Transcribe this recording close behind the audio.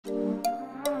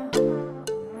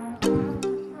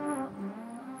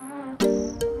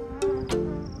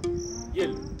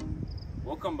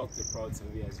Welcome back to Proud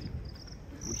Surveyors.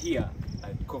 We're here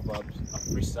at Covabs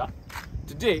Afrisa.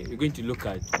 Today we're going to look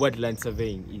at what land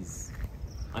surveying is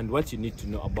and what you need to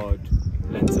know about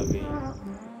land surveying.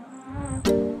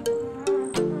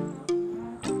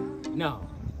 Now,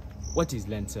 what is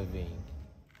land surveying?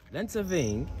 Land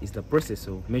surveying is the process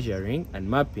of measuring and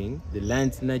mapping the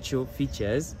land's natural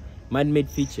features, man-made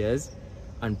features,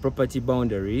 and property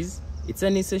boundaries. It's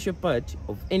an essential part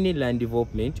of any land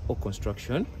development or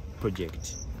construction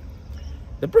project.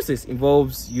 The process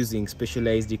involves using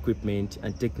specialized equipment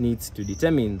and techniques to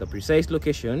determine the precise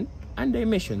location and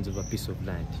dimensions of a piece of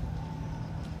land.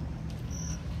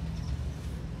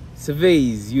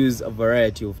 Surveys use a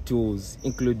variety of tools,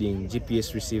 including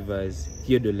GPS receivers,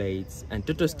 theodolites, and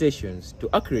total stations to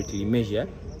accurately measure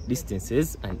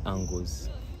distances and angles.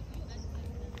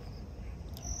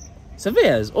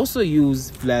 Surveyors also use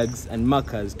flags and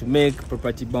markers to make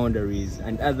property boundaries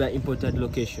and other important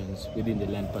locations within the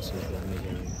land parcels they are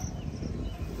measuring.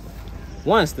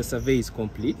 Once the survey is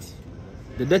complete,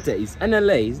 the data is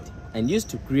analyzed and used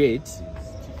to create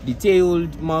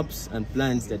detailed maps and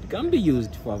plans that can be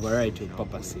used for a variety of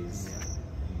purposes.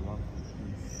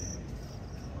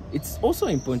 It's also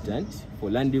important for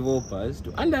land developers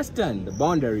to understand the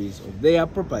boundaries of their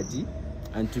property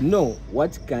and to know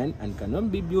what can and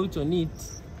cannot be built on it.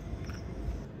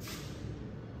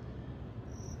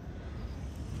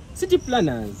 City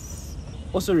planners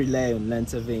also rely on land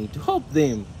surveying to help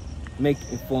them make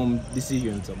informed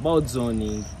decisions about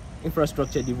zoning,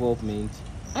 infrastructure development,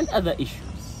 and other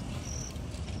issues.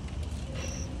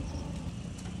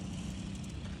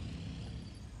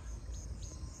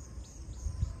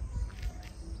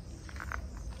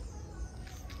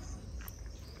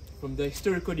 From the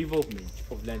historical development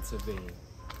of land surveying,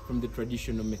 from the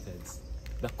traditional methods,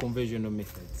 the conventional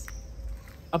methods,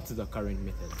 up to the current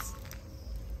methods.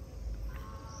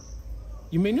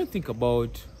 You may not think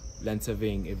about land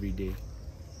surveying every day,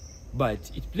 but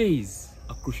it plays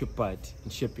a crucial part in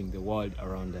shaping the world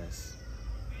around us.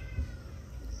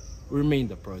 We remain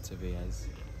the Proud Surveyors.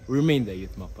 We remain the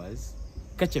Youth Mappers.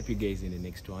 Catch up you guys in the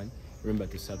next one. Remember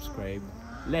to subscribe,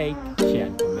 like, share,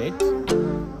 and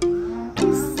comment.